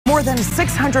More than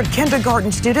 600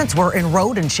 kindergarten students were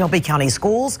enrolled in Shelby County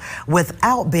schools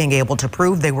without being able to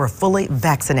prove they were fully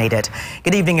vaccinated.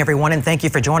 Good evening, everyone, and thank you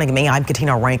for joining me. I'm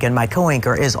Katina Rankin. My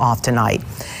co-anchor is off tonight.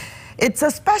 It's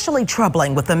especially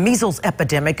troubling with the measles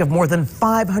epidemic of more than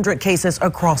 500 cases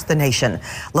across the nation.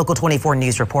 Local 24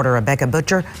 News reporter Rebecca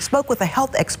Butcher spoke with a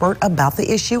health expert about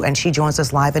the issue, and she joins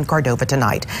us live in Cordova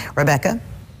tonight. Rebecca?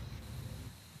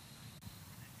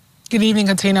 Good evening,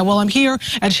 Katina. Well, I'm here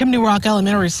at Chimney Rock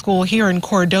Elementary School here in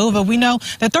Cordova. We know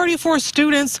that 34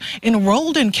 students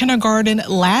enrolled in kindergarten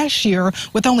last year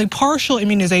with only partial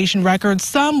immunization records,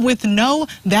 some with no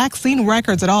vaccine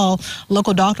records at all.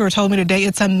 Local doctor told me today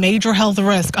it's a major health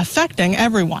risk affecting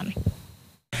everyone.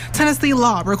 Tennessee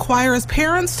law requires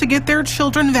parents to get their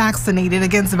children vaccinated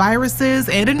against viruses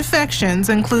and infections,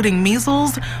 including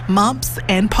measles, mumps,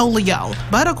 and polio.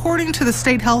 But according to the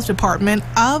state health department,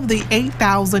 of the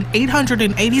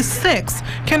 8,886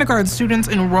 kindergarten students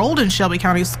enrolled in Shelby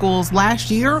County schools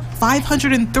last year,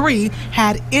 503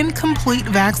 had incomplete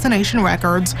vaccination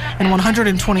records, and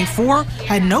 124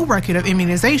 had no record of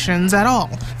immunizations at all.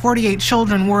 48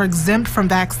 children were exempt from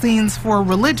vaccines for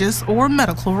religious or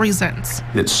medical reasons.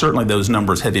 Certainly those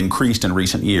numbers have increased in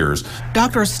recent years.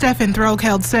 Dr. Stephen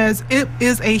Throkeld says it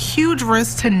is a huge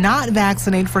risk to not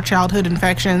vaccinate for childhood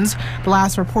infections. The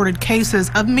last reported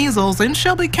cases of measles in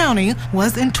Shelby County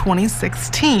was in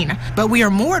 2016. But we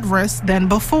are more at risk than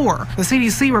before. The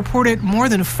CDC reported more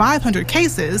than 500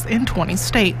 cases in 20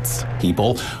 states.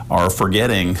 People are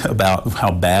forgetting about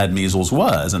how bad measles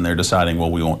was, and they're deciding,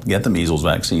 well, we won't get the measles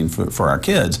vaccine for our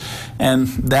kids. And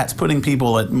that's putting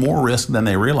people at more risk than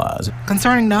they realize.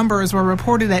 Concerning numbers were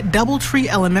reported at Doubletree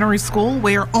Elementary School,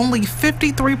 where only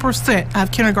 53%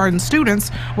 of kindergarten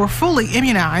students were fully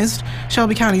immunized.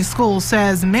 Shelby County Schools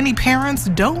says many parents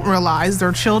don't realize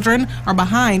their children are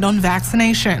behind on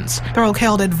vaccinations.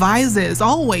 Throkeld advises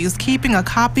always keeping a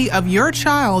copy of your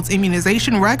child's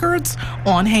immunization records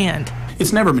on hand.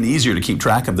 It's never been easier to keep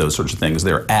track of those sorts of things.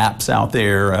 There are apps out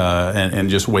there and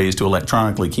just ways to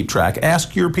electronically keep track.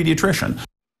 Ask your pediatrician.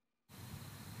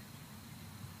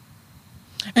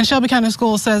 And Shelby County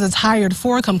Schools says it's hired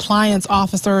 4 compliance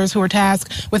officers who are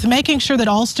tasked with making sure that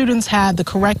all students have the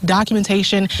correct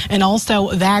documentation and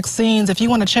also vaccines. If you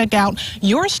want to check out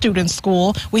your student's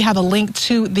school, we have a link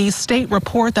to the state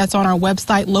report that's on our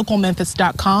website,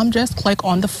 localmemphis.com. Just click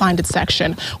on the Find It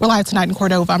section. We're live tonight in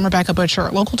Cordova. I'm Rebecca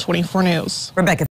Butcher, Local 24 News. Rebecca.